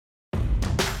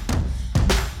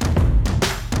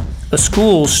A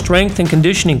school's strength and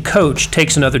conditioning coach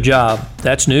takes another job.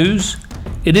 That's news?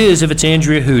 It is if it's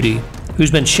Andrea Hootie,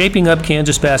 who's been shaping up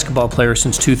Kansas basketball players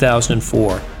since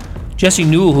 2004. Jesse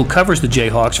Newell, who covers the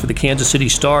Jayhawks for the Kansas City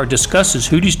Star, discusses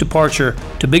Hootie's departure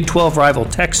to Big 12 rival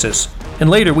Texas, and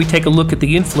later we take a look at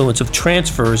the influence of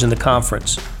transfers in the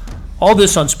conference. All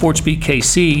this on SportsBeat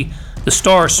KC, the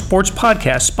Star sports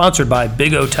podcast sponsored by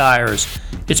Big O Tires.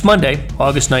 It's Monday,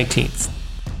 August 19th.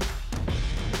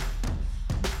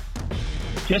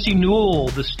 Jesse Newell,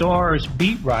 the Star's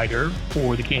beat writer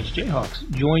for the Kansas Jayhawks,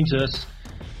 joins us.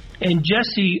 And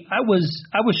Jesse, I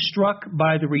was struck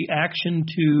by the reaction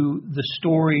to the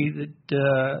story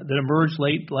that emerged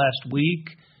late last week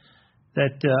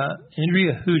that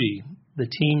Andrea Hootie, the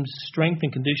team's strength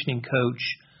and conditioning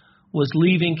coach, was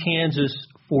leaving Kansas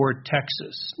for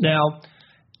Texas. Now,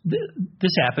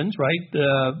 this happens, right?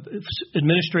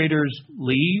 Administrators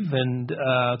leave and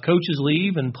coaches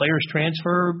leave and players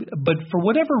transfer. But for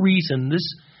whatever reason,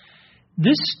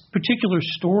 this particular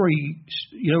story,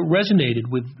 resonated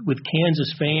with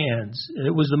Kansas fans.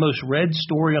 It was the most read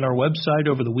story on our website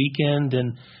over the weekend,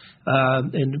 and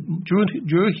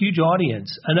drew a huge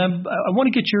audience. And I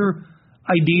want to get your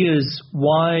ideas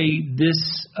why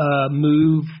this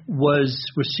move was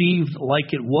received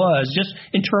like it was, just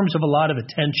in terms of a lot of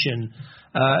attention,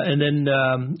 and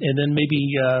then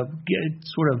maybe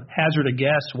sort of hazard a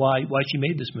guess why she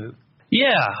made this move.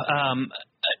 Yeah,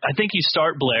 I think you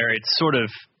start, Blair. It's sort of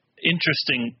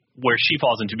interesting where she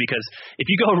falls into, because if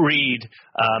you go read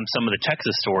some of the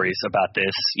Texas stories about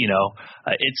this,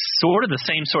 it's sort of the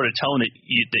same sort of tone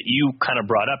that you kind of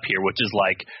brought up here, which is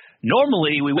like,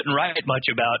 normally we wouldn't write much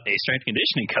about a strength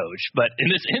conditioning coach, but in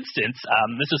this instance,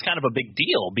 this is kind of a big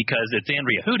deal because it's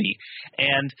Andrea Hootie.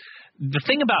 And the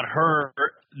thing about her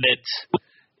that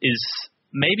is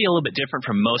maybe a little bit different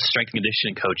from most strength and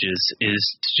conditioning coaches is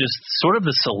just sort of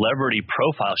the celebrity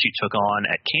profile she took on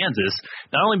at Kansas,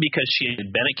 not only because she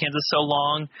had been at Kansas so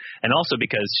long, and also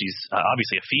because she's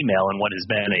obviously a female in what has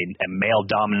been a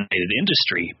male-dominated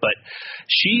industry, but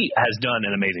she has done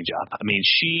an amazing job. I mean,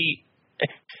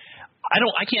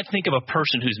 I can't think of a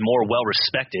person who's more well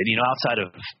respected, outside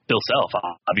of Bill Self,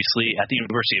 obviously, at the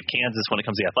University of Kansas when it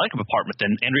comes to the athletic department,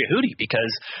 than Andrea Hootie,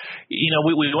 because,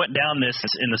 we went down this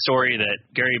in the story that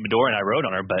Gary Bedore and I wrote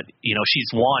on her, but,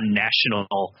 she's won National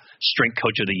Strength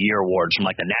Coach of the Year awards from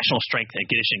the National Strength and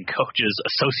Conditioning Coaches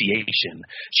Association.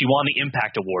 She won the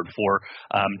Impact Award for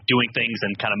doing things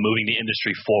and kind of moving the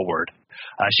industry forward.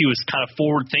 She was kind of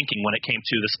forward-thinking when it came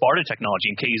to the Sparta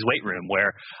technology in Katie's weight room,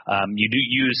 where you do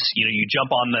use, you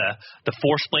jump on the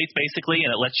force plates basically,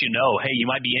 and it lets you know, hey, you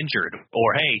might be injured,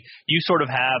 or hey, you sort of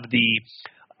have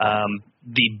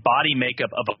the body makeup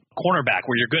of a cornerback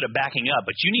where you're good at backing up,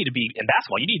 but you need to be in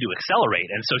basketball, you need to accelerate.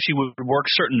 And so she would work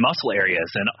certain muscle areas.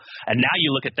 And now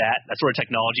you look at that sort of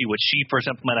technology, which she first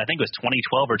implemented, I think it was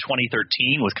 2012 or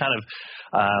 2013, was kind of,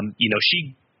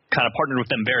 she kind of partnered with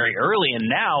them very early,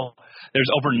 and now there's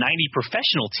over 90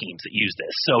 professional teams that use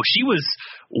this. So she was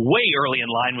way early in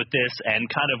line with this, and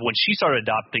kind of when she started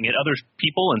adopting it, other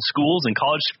people and schools and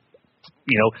college,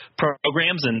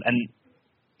 programs and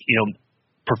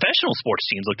professional sports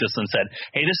teams looked at this and said,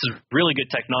 hey, this is really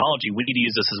good technology. We need to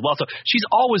use this as well. So she's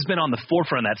always been on the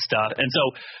forefront of that stuff. And so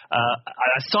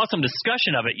I saw some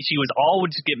discussion of it. She was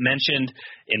always get mentioned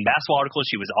in basketball articles.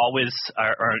 She was always,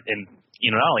 or in,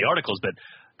 not only articles, but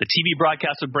the TV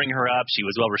broadcast would bring her up. She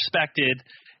was well respected.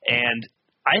 And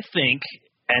I think,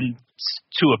 and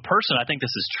to a person, I think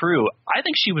this is true, I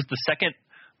think she was the second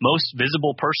most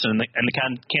visible person in the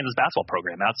Kansas basketball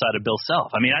program outside of Bill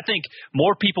Self. I mean, I think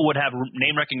more people would have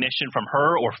name recognition from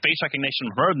her or face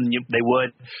recognition from her than they would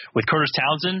with Curtis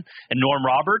Townsend and Norm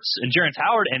Roberts and Jerrance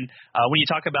Howard. And when you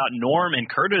talk about Norm and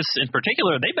Curtis in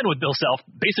particular, they've been with Bill Self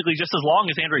basically just as long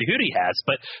as Andrea Hootie has,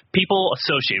 but people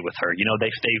associated with her.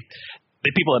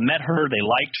 The people that met her, they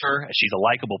liked her. She's a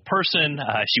likable person.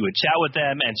 She would chat with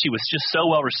them, and she was just so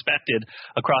well respected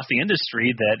across the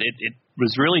industry that it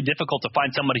was really difficult to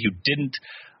find somebody who didn't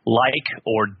like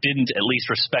or didn't at least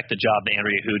respect the job that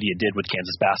Andrea Hootie did with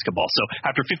Kansas basketball. So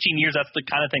after 15 years, that's the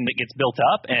kind of thing that gets built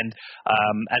up. And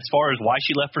as far as why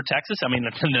she left for Texas, I mean, the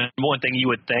number one thing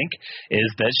you would think is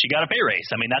that she got a pay raise.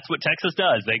 I mean, that's what Texas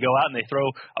does. They go out and they throw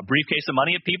a briefcase of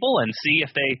money at people and see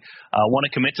if they want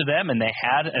to commit to them. And they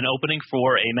had an opening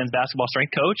for a men's basketball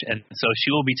strength coach, and so she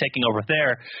will be taking over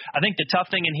there. I think the tough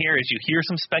thing in here is you hear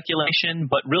some speculation,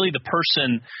 but really the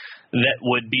person that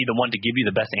would be the one to give you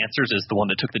the best answers is the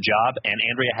one that took the job. And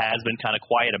Andrea has been kind of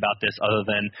quiet about this other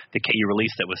than the KU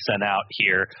release that was sent out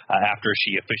here after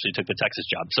she officially took the Texas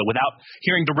job. So without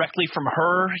hearing directly from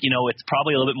her, it's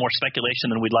probably a little bit more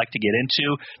speculation than we'd like to get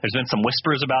into. There's been some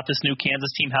whispers about this new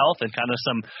Kansas team health and kind of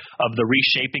some of the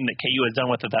reshaping that KU has done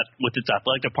with its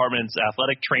athletic department, its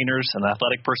athletic trainers and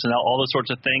athletic personnel, all those sorts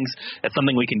of things. It's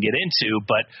something we can get into.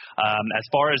 But as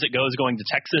far as it goes going to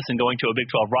Texas and going to a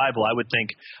Big 12 rival, I would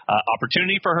think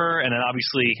opportunity for her, and then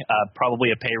obviously probably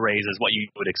a pay raise is what you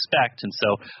would expect. And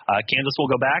so Kansas will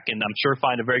go back and I'm sure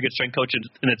find a very good strength coach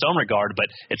in its own regard, but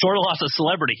it sort of lost a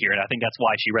celebrity here, and I think that's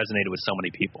why she resonated with so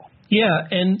many people. Yeah,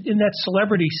 and in that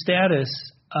celebrity status,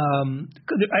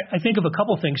 I think of a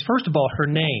couple things. First of all, her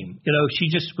name. She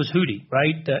just was Houdy,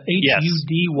 right?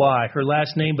 Hudy, her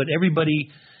last name, but everybody,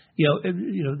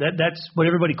 that's what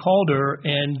everybody called her,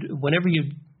 and whenever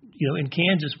in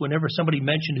Kansas, whenever somebody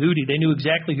mentioned Houdy, they knew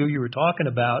exactly who you were talking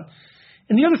about.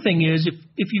 And the other thing is,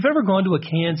 if you've ever gone to a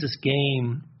Kansas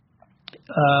game,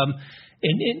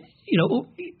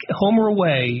 home or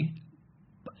away,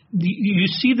 you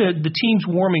see the teams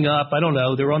warming up. I don't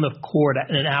know, they're on the court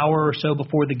an hour or so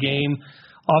before the game.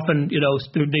 Often,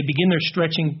 they begin their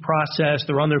stretching process.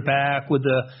 They're on their back with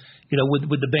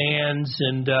the bands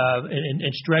and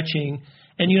stretching.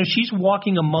 And she's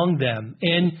walking among them,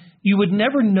 and you would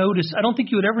never notice. I don't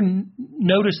think you would ever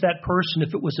notice that person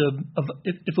if it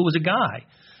was a guy,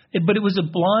 but it was a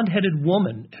blonde-headed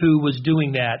woman who was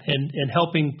doing that and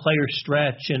helping players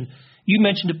stretch. And you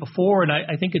mentioned it before, and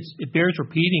I think it bears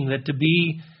repeating that to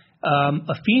be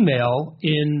a female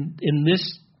in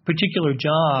this particular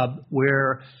job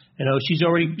where she's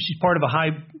part of a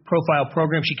high-profile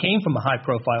program. She came from a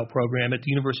high-profile program at the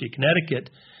University of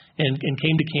Connecticut. And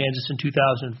came to Kansas in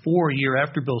 2004, a year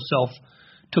after Bill Self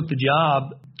took the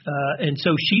job, and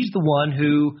so she's the one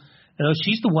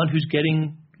who's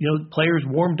getting players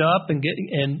warmed up and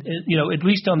at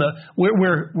least on the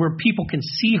where people can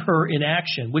see her in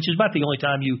action, which is about the only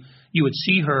time you would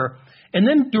see her. And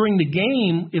then during the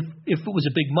game, if it was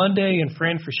a big Monday and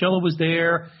Fran Fraschilla was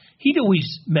there, he'd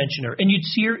always mention her, and you'd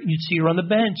see her on the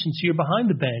bench and see her behind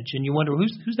the bench, and you wonder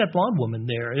who's that blonde woman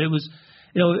there. And it was.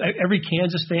 Every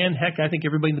Kansas fan, heck, I think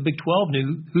everybody in the Big 12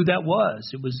 knew who that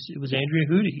was. It was Andrea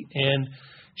Houdy, and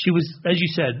she was, as you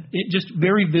said, just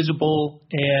very visible,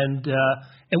 and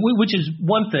which is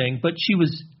one thing, but she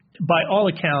was, by all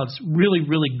accounts, really,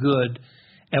 really good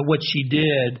at what she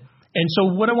did. And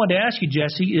so, what I wanted to ask you,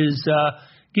 Jesse, is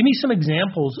give me some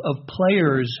examples of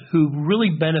players who really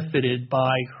benefited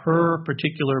by her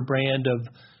particular brand of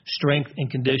strength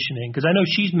and conditioning, because I know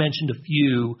she's mentioned a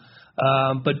few.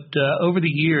 But over the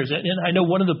years, and I know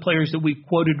one of the players that we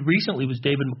quoted recently was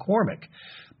David McCormick.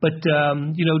 But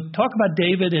talk about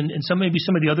David and maybe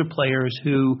some of the other players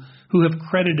who have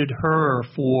credited her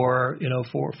for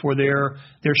their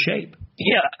shape.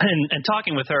 Yeah, and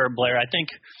talking with her, Blair, I think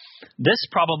this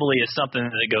probably is something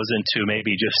that goes into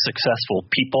maybe just successful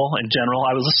people in general.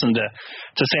 I was listening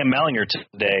to Sam Mellinger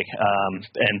today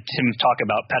and him talk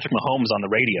about Patrick Mahomes on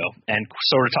the radio and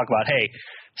sort of talk about, hey,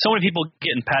 so many people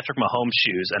get in Patrick Mahomes'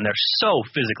 shoes, and they're so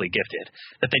physically gifted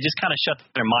that they just kind of shut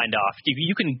their mind off.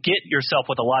 You can get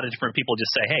yourself with a lot of different people,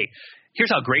 just say, hey,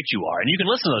 here's how great you are. And you can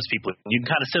listen to those people. You can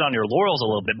kind of sit on your laurels a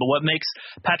little bit. But what makes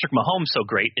Patrick Mahomes so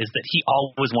great is that he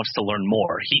always wants to learn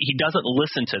more. He doesn't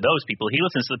listen to those people. He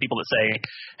listens to the people that say,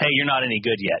 hey, you're not any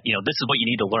good yet. This is what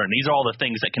you need to learn. These are all the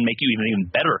things that can make you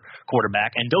even better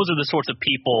quarterback. And those are the sorts of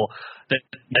people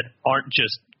that aren't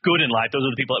just good in life. Those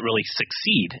are the people that really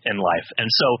succeed in life. And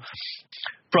so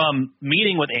from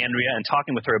meeting with Andrea and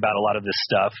talking with her about a lot of this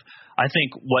stuff, I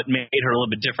think what made her a little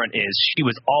bit different is she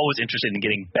was always interested in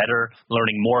getting better,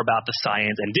 learning more about the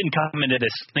science, and didn't come into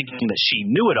this thinking that she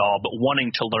knew it all, but wanting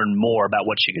to learn more about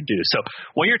what she could do. So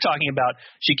what you're talking about,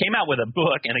 she came out with a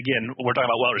book, and again, we're talking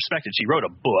about well-respected. She wrote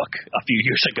a book a few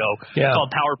years ago called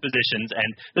Power Positions, and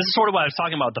this is sort of what I was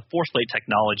talking about, the force plate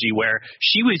technology, where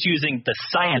she was using the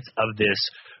science of this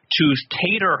to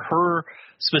cater her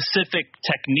specific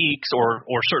techniques or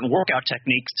certain workout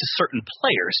techniques to certain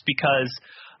players, because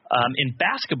in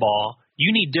basketball, you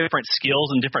need different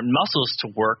skills and different muscles to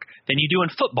work than you do in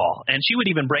football. And she would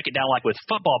even break it down like with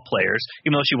football players,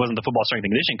 even though she wasn't the football strength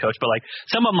and conditioning coach, but like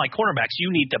some of them, like cornerbacks,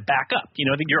 you need to back up.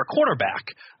 You're a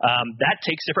quarterback. That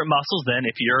takes different muscles than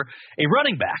if you're a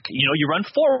running back. You run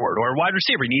forward, or a wide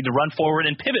receiver. You need to run forward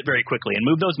and pivot very quickly and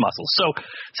move those muscles. So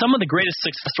some of the greatest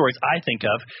success stories I think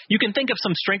of, you can think of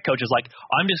some strength coaches like,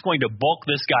 I'm just going to bulk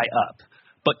this guy up.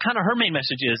 But kind of her main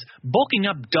message is bulking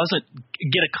up doesn't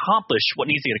get accomplished what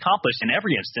needs to get accomplished in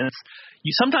every instance.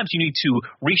 Sometimes you need to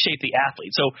reshape the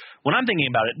athlete. So when I'm thinking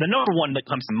about it, the number one that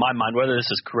comes to my mind, whether this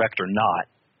is correct or not,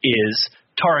 is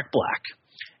Tarik Black.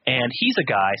 And he's a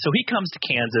guy, so he comes to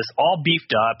Kansas all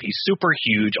beefed up. He's super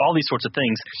huge, all these sorts of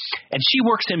things. And she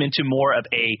works him into more of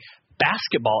a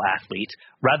basketball athlete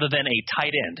rather than a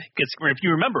tight end. Because if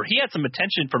you remember, he had some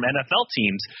attention from NFL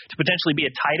teams to potentially be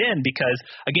a tight end because,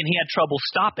 again, he had trouble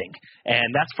stopping. And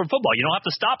that's for football. You don't have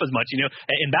to stop as much.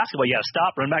 In basketball, you got to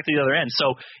stop, run back to the other end.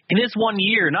 So in his 1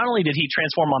 year, not only did he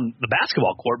transform on the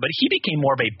basketball court, but he became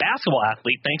more of a basketball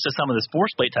athlete thanks to some of this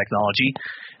force plate technology.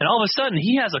 And all of a sudden,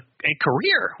 he has a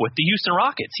career with the Houston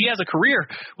Rockets. He has a career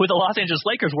with the Los Angeles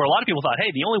Lakers where a lot of people thought, hey,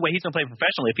 the only way he's going to play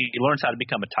professionally if he learns how to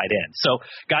become a tight end. So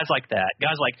guys like that,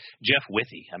 guys like Jeff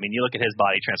Withey. I mean, you look at his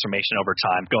body transformation over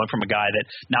time, going from a guy that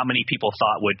not many people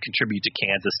thought would contribute to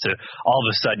Kansas to all of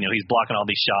a sudden, he's blocking all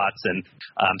these shots and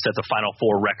sets a Final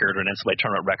Four record or an NCAA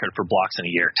tournament record for blocks in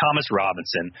a year. Thomas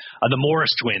Robinson, the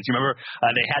Morris twins. You remember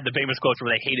they had the famous quote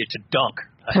where they hated to dunk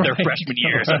their freshman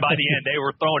years, and by the end they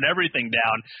were throwing everything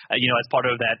down. As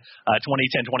part of that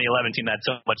 2010-2011 team that had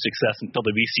so much success until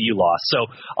the VCU loss. So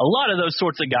a lot of those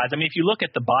sorts of guys. I mean, if you look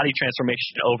at the body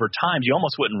transformation over time, you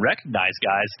almost wouldn't recognize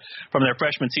guys from their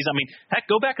freshman season. I mean, heck,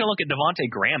 go back and look at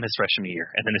Devontae Graham his freshman year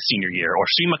and then his senior year, or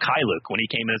Sri Mikhailuk when he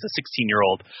came in as a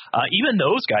 16-year-old. Even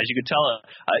those guys, you could tell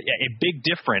a big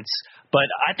difference. But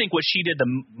I think what she did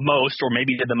the most, or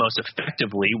maybe did the most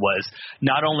effectively, was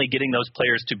not only getting those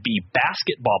players to be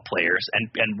basketball players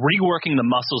and reworking the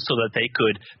muscles so that they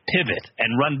could pivot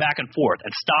and run back and forth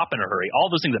and stop in a hurry, all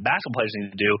those things that basketball players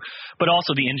need to do, but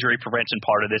also the injury prevention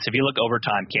part of this. If you look over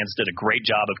time, Kansas did a great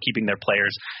job of keeping their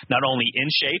players not only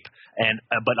in shape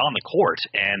but on the court.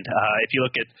 And if you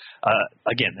look at,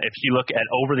 if you look at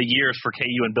over the years for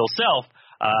KU and Bill Self,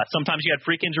 sometimes you had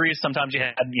freak injuries. Sometimes you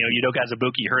had, Udoka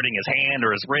Azubuike hurting his hand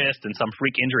or his wrist and some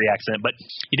freak injury accident. But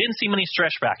you didn't see many stress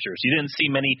fractures. You didn't see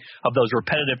many of those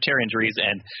repetitive tear injuries.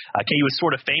 And KU was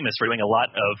sort of famous for doing a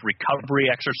lot of recovery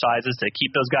exercises to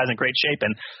keep those guys in great shape.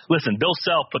 And listen, Bill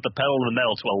Self put the pedal to the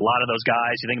metal to a lot of those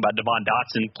guys. You think about Devon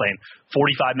Dotson playing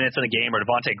 45 minutes in a game, or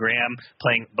Devontae Graham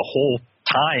playing the whole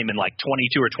time in like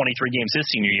 22 or 23 games his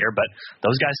senior year, but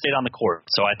those guys stayed on the court.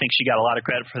 So I think she got a lot of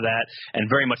credit for that, and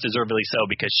very much deservedly so,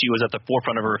 because she was at the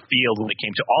forefront of her field when it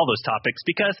came to all those topics,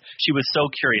 because she was so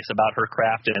curious about her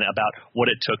craft and about what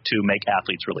it took to make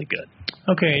athletes really good.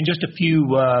 Okay, and just a few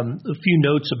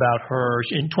notes about her.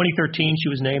 In 2013, she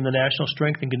was named the National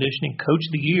Strength and Conditioning Coach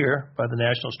of the Year by the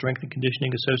National Strength and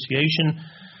Conditioning Association.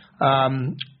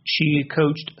 She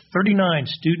coached 39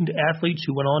 student athletes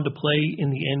who went on to play in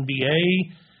the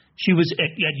NBA. She was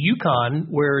at UConn,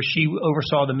 where she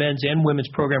oversaw the men's and women's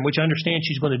program, which I understand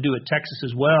she's going to do at Texas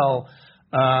as well.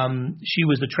 She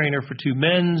was the trainer for two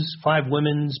men's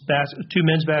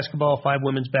basketball, 5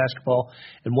 women's basketball,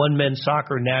 and 1 men's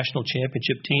soccer national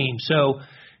championship team. So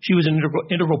she was an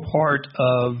integral part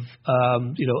of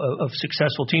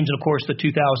successful teams, and of course the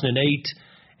 2008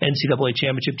 NCAA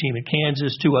championship team at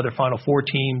Kansas, 2 other Final Four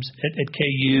teams at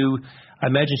KU. I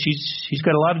imagine she's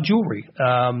got a lot of jewelry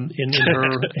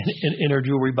in her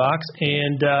jewelry box,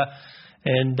 and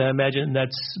I imagine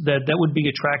that would be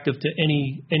attractive to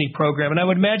any program. And I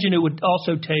would imagine it would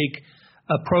also take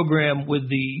a program with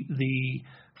the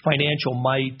financial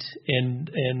might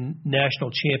and national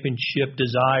championship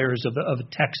desires of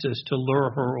Texas to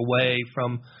lure her away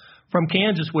from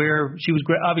Kansas, where she was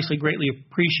obviously greatly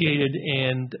appreciated,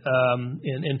 and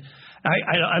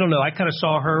I don't know. I kind of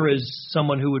saw her as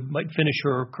someone who might finish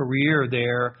her career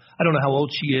there. I don't know how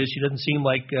old she is. She doesn't seem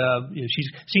like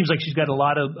seems like she's got a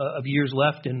lot of years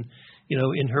left in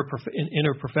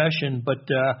her profession. But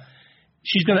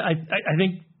she's gonna. I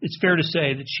think it's fair to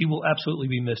say that she will absolutely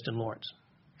be missed in Lawrence.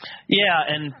 Yeah,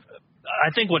 and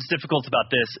I think what's difficult about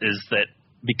this is that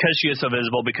because she is so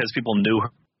visible, because people knew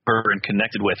her and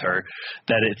connected with her,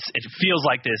 that it feels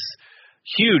like this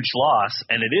huge loss,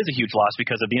 and it is a huge loss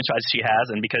because of the insights she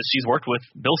has and because she's worked with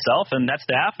Bill Self and that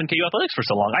staff and KU Athletics for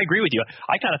so long. I agree with you.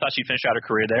 I kind of thought she'd finish out her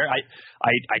career there.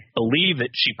 I believe that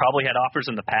she probably had offers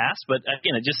in the past, but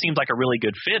again, it just seems like a really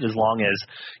good fit as long as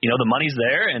the money's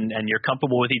there and you're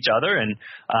comfortable with each other. And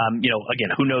again,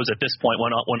 who knows at this point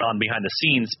what went on behind the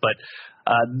scenes, but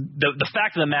the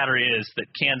fact of the matter is that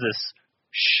Kansas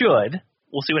should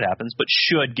we'll see what happens, but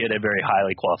should get a very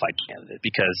highly qualified candidate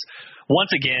because,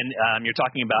 once again, you're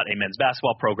talking about a men's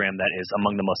basketball program that is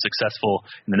among the most successful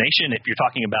in the nation. If you're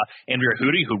talking about Andrea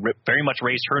Hootie, who very much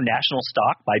raised her national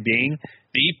stock by being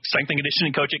the strength and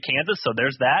conditioning coach at Kansas, so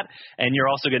there's that. And you're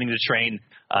also getting to train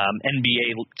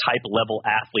NBA-type level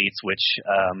athletes, which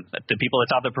the people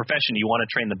that top the profession, you want to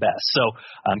train the best. So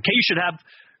KU should have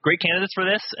great candidates for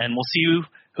this, and we'll see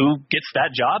who gets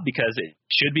that job because it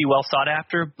should be well sought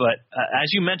after. But as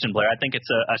you mentioned, Blair, I think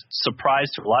it's a surprise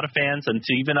to a lot of fans and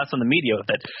to even us in the media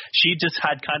that she just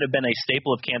had kind of been a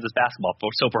staple of Kansas basketball.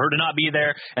 So for her to not be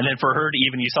there, and then for her to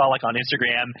even, you saw like on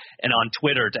Instagram and on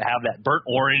Twitter, to have that burnt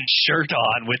orange shirt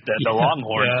on with the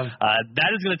Longhorn,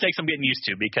 that is going to take some getting used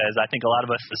to because I think a lot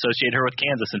of us associate her with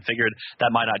Kansas and figured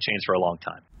that might not change for a long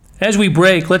time. As we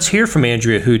break, let's hear from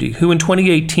Andrea Hootie, who in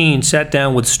 2018 sat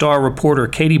down with Star reporter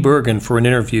Katie Bergen for an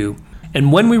interview.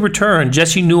 And when we return,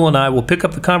 Jesse Newell and I will pick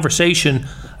up the conversation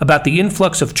about the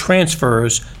influx of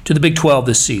transfers to the Big 12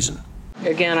 this season.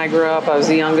 Again, I grew up, I was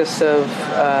the youngest of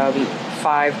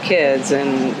 5 kids,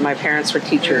 and my parents were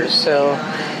teachers. So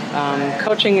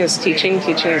coaching is teaching,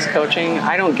 teaching is coaching.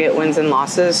 I don't get wins and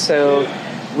losses, so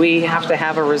we have to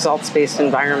have a results-based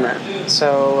environment.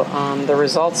 So the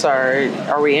results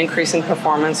are we increasing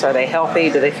performance? Are they healthy?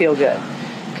 Do they feel good?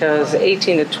 Because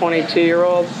 18 to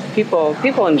 22-year-old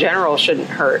people in general shouldn't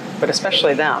hurt, but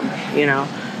especially them, you know.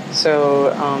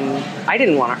 So I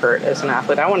didn't want to hurt as an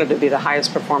athlete. I wanted to be the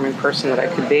highest performing person that I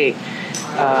could be.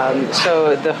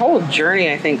 So the whole journey,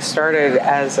 I think, started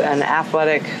as an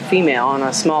athletic female in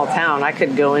a small town. I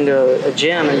could go into a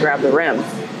gym and grab the rim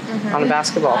on a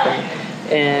basketball thing.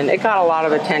 And it got a lot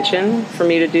of attention for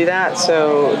me to do that.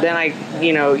 So then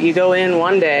you go in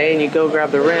one day and you go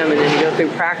grab the rim and then you go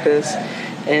through practice.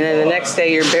 And then the next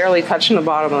day you're barely touching the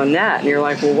bottom of the net. And you're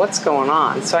like, well, what's going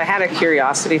on? So I had a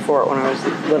curiosity for it when I was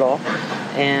little.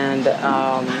 And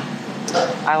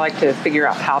I like to figure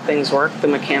out how things work, the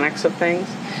mechanics of things.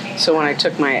 So when I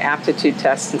took my aptitude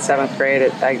test in 7th grade,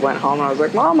 I went home and I was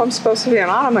like, Mom, I'm supposed to be an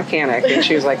auto mechanic. And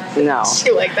she was like, no. She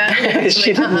liked that?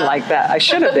 She didn't like that. I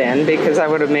should have been because I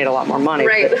would have made a lot more money.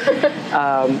 Right.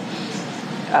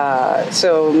 But,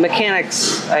 so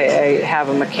mechanics, I have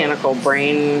a mechanical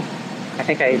brain. I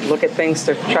think I look at things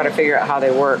to try to figure out how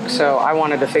they work. So I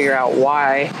wanted to figure out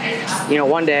why,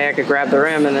 one day I could grab the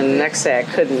rim and then the next day I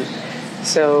couldn't.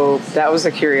 So that was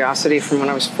the curiosity from when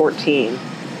I was 14.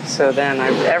 So then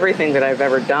everything that I've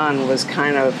ever done was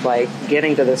kind of like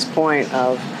getting to this point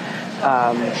of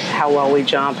how well we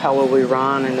jump, how well we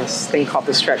run, and this thing called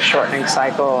the stretch shortening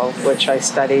cycle, which I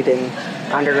studied in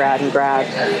undergrad and grad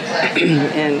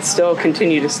and still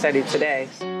continue to study today.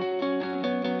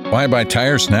 Why buy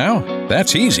tires now?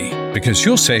 That's easy, because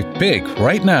you'll save big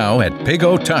right now at Big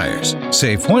O Tires.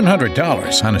 Save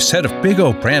 $100 on a set of Big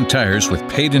O brand tires with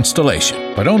paid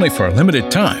installation, but only for a limited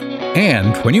time.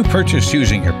 And when you purchase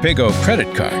using your Big O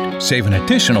credit card, save an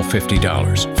additional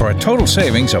 $50 for a total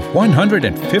savings of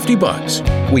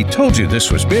 $150. We told you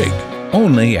this was big.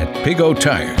 Only at Big O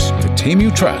Tires, the team you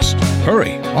trust.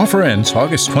 Hurry, offer ends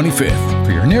August 25th.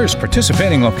 For your nearest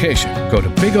participating location, go to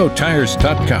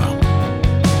bigotires.com.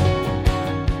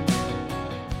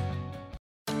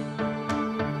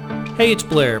 Hey, it's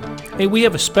Blair. Hey, we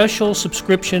have a special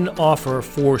subscription offer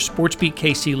for SportsBeat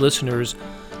KC listeners,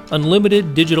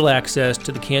 unlimited digital access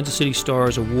to the Kansas City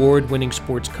Star's award-winning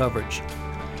sports coverage.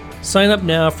 Sign up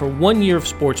now for 1 year of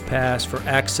Sports Pass for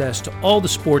access to all the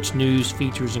sports news,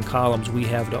 features, and columns we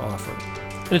have to offer.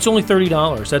 And it's only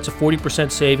 $30. That's a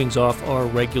 40% savings off our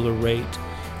regular rate.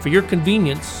 For your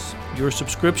convenience, your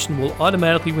subscription will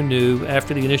automatically renew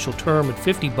after the initial term at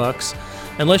 $50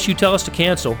 unless you tell us to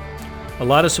cancel. A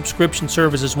lot of subscription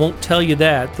services won't tell you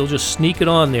that. They'll just sneak it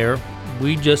on there.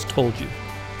 We just told you.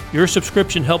 Your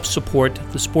subscription helps support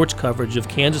the sports coverage of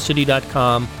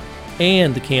kansascity.com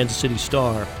and the Kansas City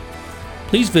Star.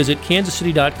 Please visit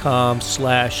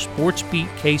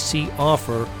kansascity.com/SportsBeatKC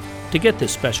offer to get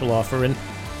this special offer. And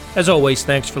as always,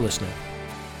 thanks for listening.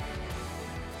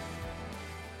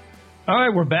 All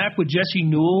right, we're back with Jesse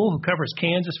Newell, who covers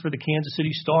Kansas for the Kansas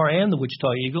City Star and the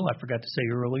Wichita Eagle. I forgot to say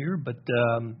earlier, but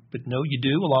no, you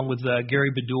do, along with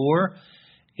Gary Bedore.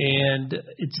 And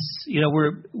it's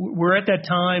we're at that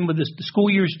time with the school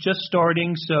year's just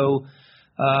starting, so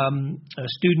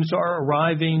students are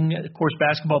arriving. Of course,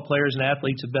 basketball players and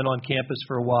athletes have been on campus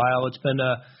for a while. It's been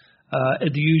the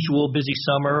usual busy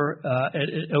summer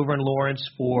over in Lawrence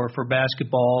for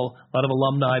basketball. A lot of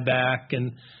alumni back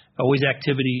and always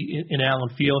activity in Allen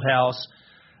Fieldhouse.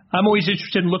 I'm always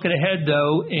interested in looking ahead,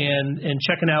 though, and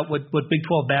checking out what Big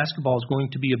 12 basketball is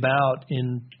going to be about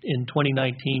in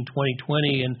 2019,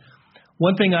 2020. And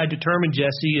one thing I determined,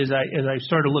 Jesse, as I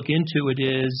started to look into it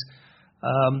is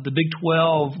the Big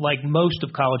 12, like most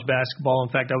of college basketball,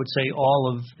 in fact, I would say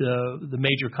all of the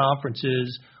major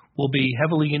conferences, will be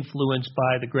heavily influenced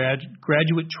by the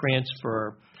graduate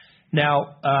transfer.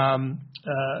 Now,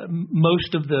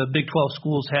 most of the Big 12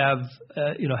 schools have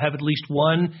at least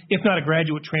one, if not a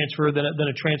graduate transfer, then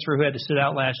a transfer who had to sit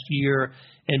out last year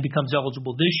and becomes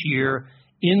eligible this year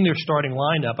in their starting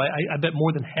lineup. I bet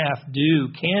more than half do.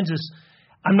 Kansas,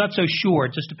 I'm not so sure.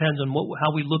 It just depends on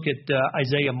how we look at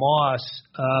Isaiah Moss.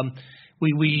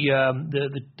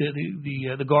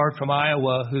 The guard from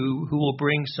Iowa who will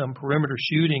bring some perimeter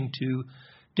shooting to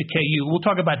KU. We'll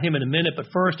talk about him in a minute, but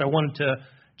first I wanted to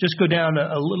just go down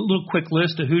a little quick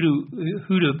list of who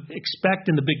to expect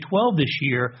in the Big 12 this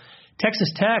year.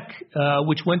 Texas Tech,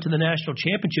 which went to the national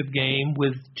championship game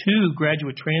with 2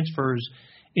 graduate transfers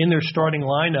in their starting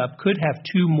lineup, could have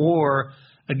 2 more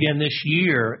again this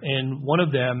year, and one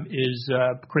of them is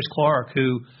Chris Clark,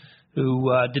 who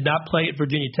did not play at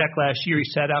Virginia Tech last year. He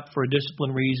sat out for a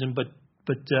discipline reason, but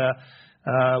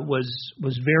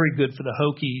was very good for the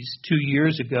Hokies 2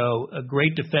 years ago. A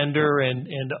great defender and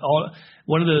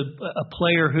a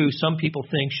player who some people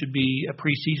think should be a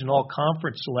preseason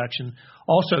all-conference selection.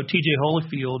 Also, T.J.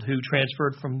 Holyfield, who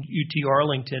transferred from UT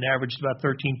Arlington, averaged about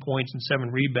 13 points and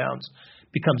 7 rebounds,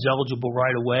 becomes eligible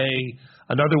right away.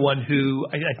 Another one who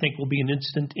I think will be an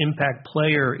instant impact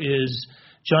player is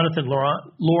Jonathan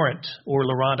Laurent,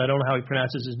 I don't know how he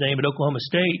pronounces his name, at Oklahoma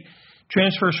State.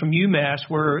 Transfers from UMass,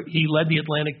 where he led the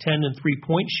Atlantic 10 in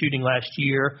three-point shooting last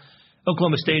year.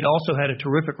 Oklahoma State also had a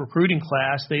terrific recruiting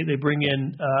class. They bring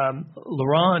in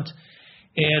Laurent,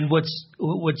 and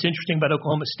what's interesting about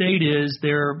Oklahoma State is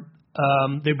they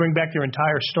bring back their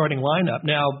entire starting lineup.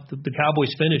 Now the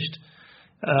Cowboys finished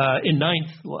in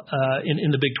ninth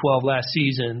in the Big 12 last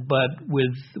season, but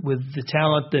with the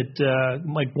talent that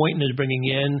Mike Boynton is bringing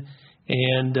in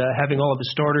and having all of the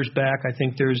starters back, I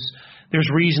think there's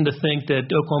reason to think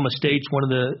that Oklahoma State's one of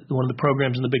the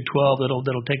programs in the Big 12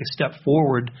 that'll take a step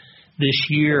forward this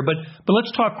year. But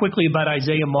let's talk quickly about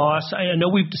Isaiah Moss. I know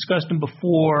we've discussed him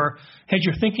before. Has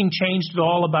your thinking changed at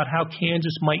all about how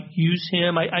Kansas might use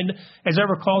him? As I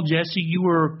recall, Jesse, you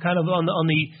were kind of on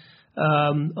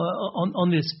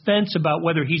this fence about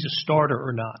whether he's a starter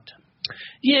or not.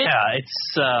 Yeah,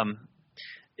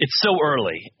 it's so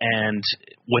early, and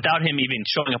without him even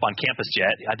showing up on campus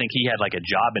yet, I think he had like a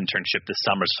job internship this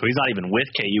summer, so he's not even with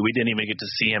KU. We didn't even get to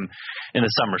see him in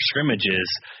the summer scrimmages.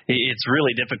 It's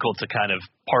really difficult to kind of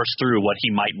parse through what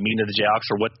he might mean to the Jayhawks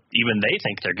or what even they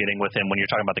think they're getting with him when you're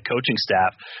talking about the coaching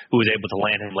staff who was able to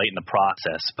land him late in the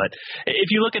process. But if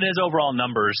you look at his overall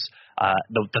numbers,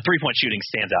 the three-point shooting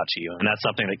stands out to you, and that's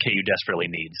something that KU desperately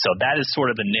needs. So that is sort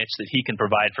of the niche that he can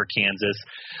provide for Kansas.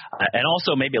 And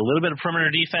also maybe a little bit of perimeter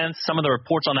defense. Some of the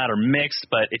reports on that are mixed,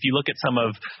 but if you look at some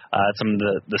of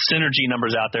the synergy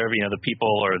numbers out there, the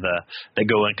people or that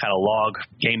go and kind of log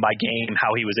game by game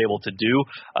how he was able to do,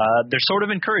 they're sort of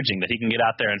encouraging that he can get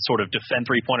out there and sort of defend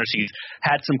three-pointers. He's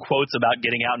had some quotes about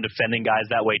getting out and defending guys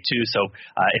that way too. So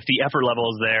if the effort level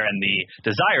is there and the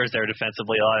desire is there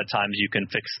defensively, a lot of times you can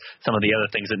fix some of the other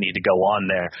things that need to go on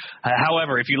there.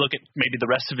 However, if you look at maybe the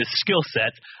rest of his skill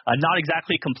set, not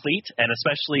exactly complete, and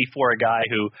especially for a guy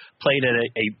who played at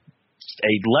a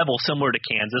level similar to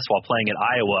Kansas while playing at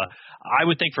Iowa, I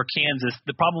would think for Kansas,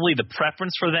 probably the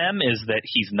preference for them is that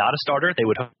he's not a starter. They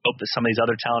would hope that some of these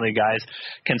other talented guys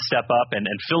can step up and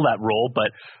fill that role,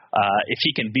 but if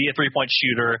he can be a three-point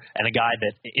shooter and a guy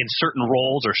that in certain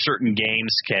roles or certain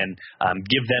games can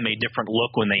give them a different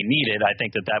look when they need it, I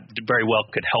think that very well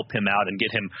could help him out and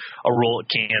get him a role at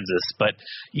Kansas. But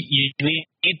you need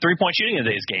three-point shooting in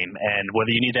today's game, and whether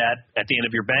you need that at the end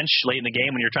of your bench late in the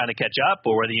game when you're trying to catch up,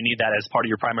 or whether you need that as part of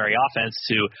your primary offense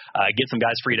to get some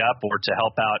guys freed up or to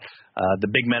help out the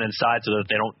big men inside so that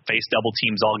they don't face double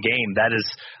teams all game, that is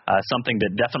something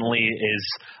that definitely is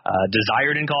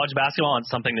desired in college basketball and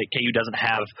something that KU doesn't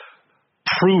have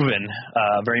proven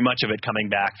very much of it coming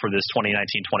back for this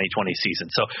 2019-2020 season.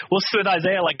 So we'll see with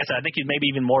Isaiah. Like I said, I think he's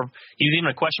even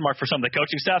a question mark for some of the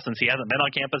coaching staff since he hasn't been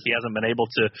on campus. He hasn't been able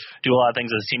to do a lot of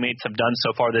things his teammates have done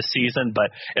so far this season.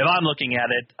 But if I'm looking at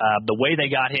it, the way they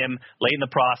got him late in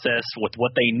the process with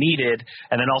what they needed,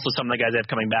 and then also some of the guys they have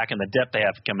coming back and the depth they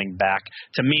have coming back,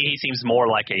 to me he seems more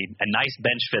like a nice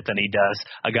bench fit than he does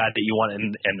a guy that you want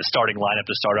in the starting lineup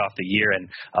to start off the year. And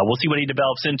we'll see what he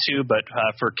develops into. But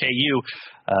for KU,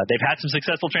 they've had some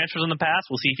successful transfers in the past.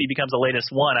 We'll see if he becomes the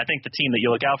latest one. I think the team that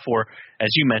you look out for,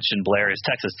 as you mentioned, Blair, is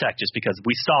Texas Tech, just because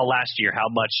we saw last year how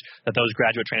much that those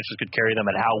graduate transfers could carry them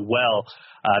and how well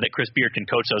that Chris Beard can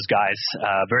coach those guys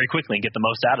very quickly and get the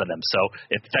most out of them. So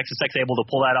if Texas Tech's able to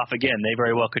pull that off again, they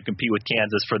very well could compete with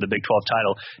Kansas for the Big 12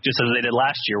 title, just as they did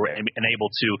last year, and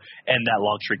able to end that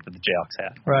long streak that the Jayhawks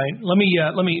had. Right. Let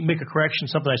me make a correction.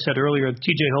 Something I said earlier.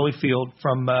 T.J. Holyfield,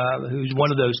 from who's one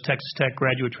of those Texas Tech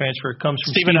graduate transfer, comes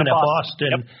from Stephen F.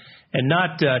 Austin, and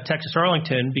not Texas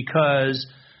Arlington, because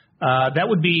that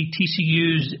would be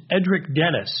TCU's Edric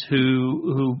Dennis,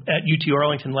 who at UT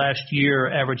Arlington last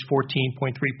year averaged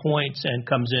 14.3 points and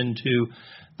comes into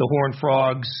the Horned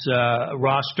Frogs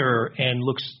roster and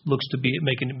looks to be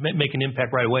make an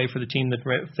impact right away for the team that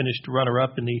finished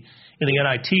runner-up in the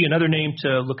NIT. Another name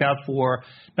to look out for,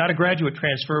 not a graduate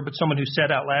transfer, but someone who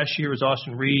sat out last year, is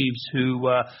Austin Reeves, who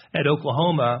at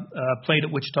Oklahoma played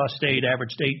at Wichita State,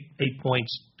 averaged eight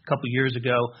points a couple years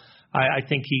ago. I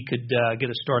think he could get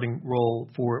a starting role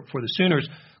for the Sooners.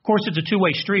 Of course, it's a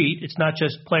two-way street. It's not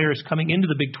just players coming into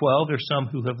the Big 12. There's some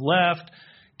who have left.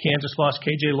 Kansas lost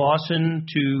K.J. Lawson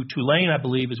to Tulane, I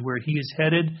believe, is where he is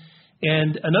headed.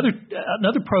 And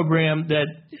another program that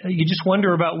you just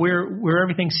wonder about where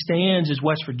everything stands is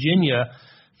West Virginia.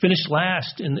 Finished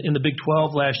last in the Big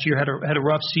 12 last year, had a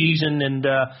rough season,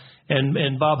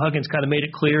 and Bob Huggins kind of made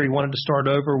it clear he wanted to start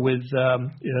over with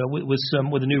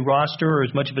a new roster, or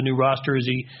as much of a new roster as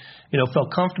he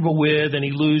felt comfortable with. And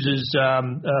he loses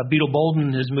Beetle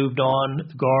Bolden has moved on,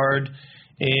 the guard,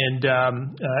 and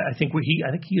I think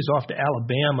he is off to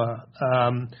Alabama.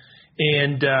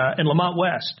 And Lamont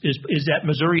West is at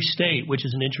Missouri State, which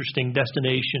is an interesting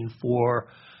destination for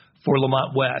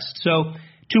Lamont West. So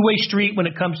two-way street when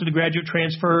it comes to the graduate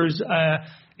transfers.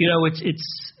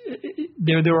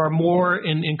 There are more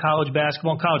in college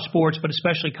basketball and college sports, but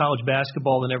especially college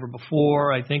basketball than ever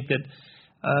before. I think that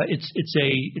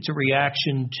it's a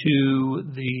reaction to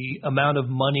the amount of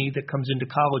money that comes into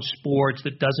college sports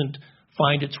that doesn't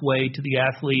find its way to the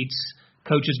athletes.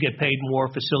 Coaches get paid more.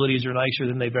 Facilities are nicer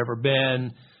than they've ever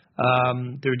been.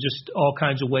 There are just all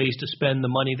kinds of ways to spend the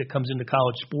money that comes into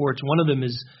college sports. One of them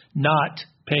is not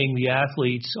paying the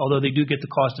athletes, although they do get the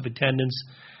cost of attendance.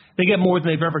 They get more than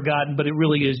they've ever gotten, but it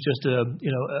really is just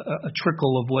a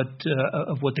trickle of what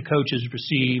the coaches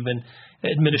receive and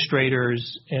administrators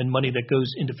and money that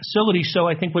goes into facilities. So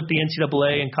I think what the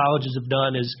NCAA and colleges have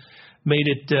done is made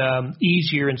it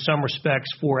easier in some respects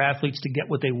for athletes to get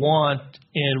what they want,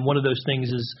 and one of those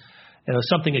things is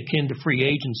something akin to free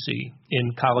agency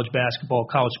in college basketball,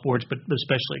 college sports, but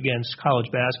especially against college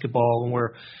basketball, and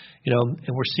we're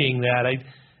seeing that.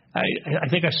 I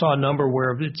think I saw a number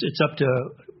where it's up to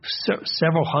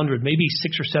several hundred, maybe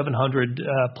 600 or 700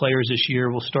 players this year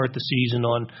will start the season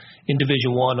in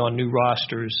Division I on new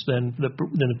rosters than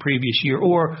the previous year,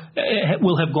 or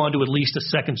will have gone to at least a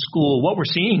second school. What we're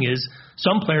seeing is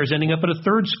some players ending up at a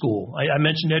third school. I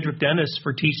mentioned Edric Dennis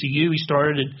for TCU. He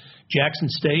started at Jackson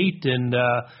State and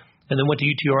then went to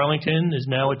UT Arlington, is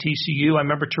now at TCU. I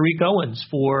remember Tariq Owens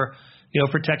for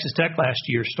Texas Tech last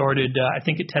year. Started, I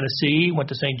think, at Tennessee, went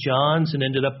to St. John's, and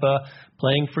ended up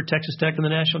playing for Texas Tech in the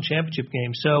national championship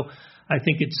game. So I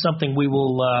think it's something we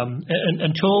will,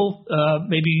 until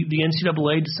maybe the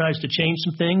NCAA decides to change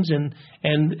some things,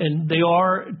 and they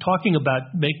are talking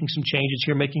about making some changes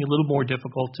here, making it a little more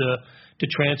difficult to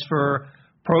transfer.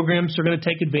 Programs are going to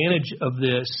take advantage of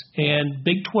this, and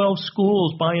Big 12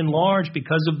 schools, by and large,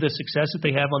 because of the success that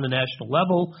they have on the national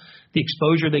level, the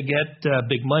exposure they get,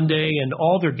 Big Monday and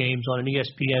all their games on an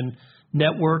ESPN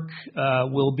network,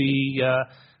 will be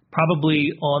probably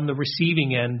on the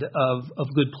receiving end of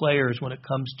good players when it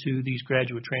comes to these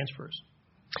graduate transfers.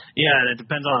 Yeah, and it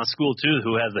depends on the school, too,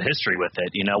 who has the history with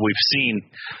it. We've seen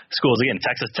schools, again,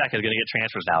 Texas Tech is going to get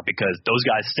transfers now because those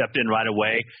guys stepped in right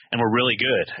away and were really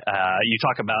good. You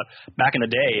talk about back in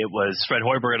the day, it was Fred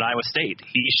Hoiberg at Iowa State.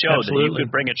 He showed Absolutely. That you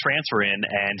could bring a transfer in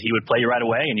and he would play you right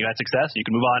away and you had success. You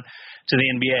can move on to the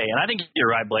NBA. And I think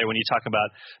you're right, Blair, when you talk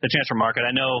about the transfer market.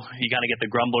 I know you kind of get the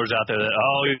grumblers out there that,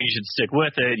 you should stick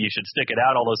with it, you should stick it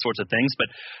out, all those sorts of things. But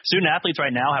student athletes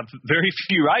right now have very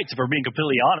few rights, if we're being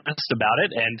completely honest about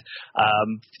it. And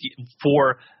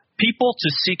for people to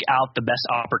seek out the best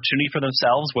opportunity for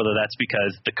themselves, whether that's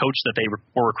because the coach that they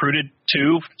were recruited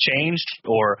to changed,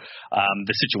 or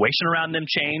the situation around them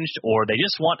changed, or they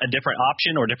just want a different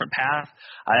option or a different path,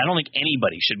 I don't think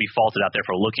anybody should be faulted out there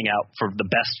for looking out for the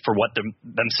best for what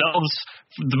themselves,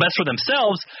 the best for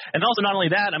themselves. And also not only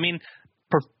that, I mean,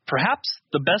 perhaps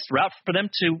the best route for them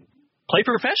to play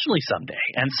professionally someday.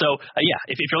 And so,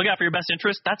 if you're looking out for your best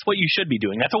interest, that's what you should be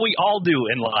doing. That's what we all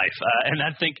do in life. And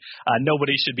I think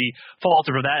nobody should be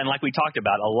faulted for that. And like we talked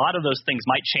about, a lot of those things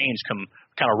might change come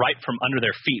kind of right from under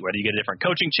their feet, whether you get a different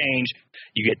coaching change,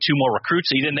 you get 2 more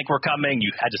recruits that you didn't think were coming, you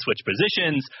had to switch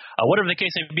positions, whatever the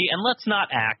case may be. And let's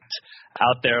not act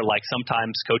out there like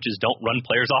sometimes coaches don't run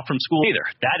players off from school either.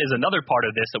 That is another part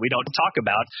of this that we don't talk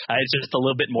about. It's just a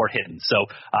little bit more hidden. So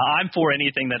I'm for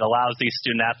anything that allows these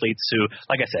student athletes to,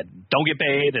 like I said, don't get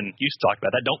paid, and you talked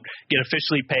about that, don't get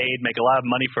officially paid, make a lot of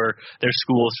money for their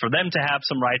schools, for them to have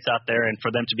some rights out there and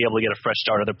for them to be able to get a fresh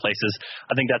start other places.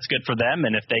 I think that's good for them,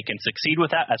 and if they can succeed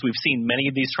with that, as we've seen many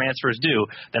of these transfers do,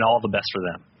 then all the best for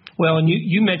them. Well, and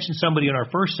you mentioned somebody in our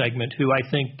first segment who I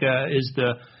think is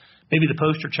maybe the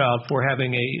poster child for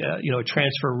having a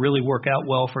transfer really work out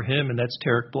well for him, and that's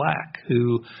Tarik Black,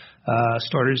 who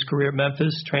started his career at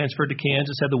Memphis, transferred to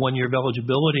Kansas, had the 1 year of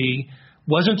eligibility,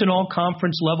 wasn't an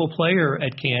all-conference level player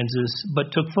at Kansas,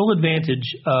 but took full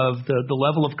advantage of the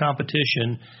level of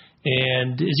competition.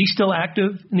 And is he still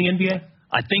active in the NBA?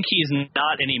 I think he's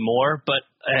not anymore, but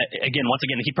once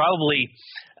again, he probably –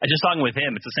 just talking with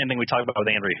him, it's the same thing we talked about with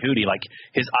Andre Hootie. Like,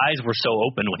 his eyes were so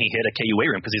open when he hit a KU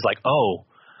weight room because he's like, oh,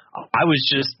 I was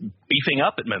just beefing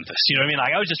up at Memphis. You know what I mean?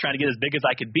 Like, I was just trying to get as big as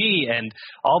I could be, and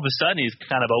all of a sudden he's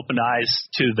kind of opened eyes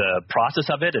to the process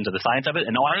of it and to the science of it,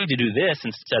 and I need to do this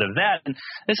instead of that. And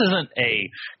this isn't a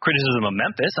criticism of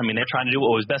Memphis. I mean, they're trying to do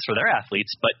what was best for their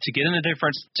athletes, but to get in a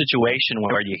different situation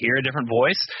where you hear a different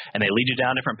voice and they lead you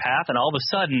down a different path, and all of a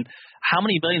sudden, how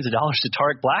many millions of dollars did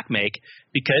Tarik Black make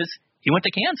because he went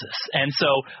to Kansas? And so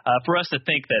for us to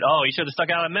think that, he should have stuck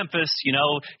out at Memphis, he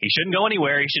shouldn't go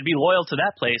anywhere, he should be loyal to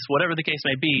that place, whatever the case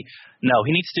may be. No,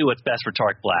 he needs to do what's best for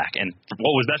Tarik Black. And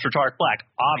what was best for Tarik Black,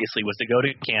 obviously, was to go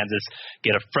to Kansas,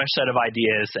 get a fresh set of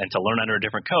ideas, and to learn under a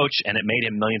different coach, and it made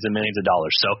him millions and millions of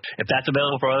dollars. So if that's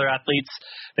available for other athletes,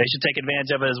 they should take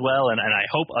advantage of it as well. And I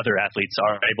hope other athletes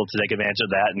are able to take advantage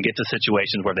of that and get to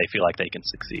situations where they feel like they can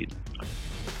succeed.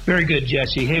 Very good,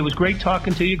 Jesse. Hey, it was great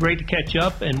talking to you. Great to catch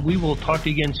up, and we will talk to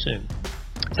you again soon.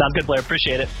 Sounds good, Blair.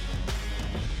 Appreciate it.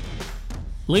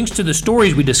 Links to the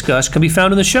stories we discussed can be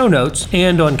found in the show notes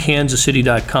and on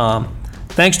kansascity.com.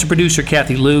 Thanks to producer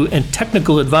Kathy Liu and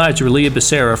technical advisor Leah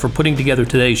Becerra for putting together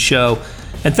today's show.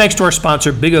 And thanks to our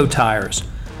sponsor, Big O Tires.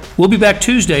 We'll be back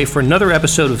Tuesday for another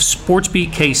episode of Sports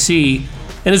Beat KC.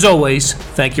 And as always,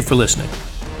 thank you for listening.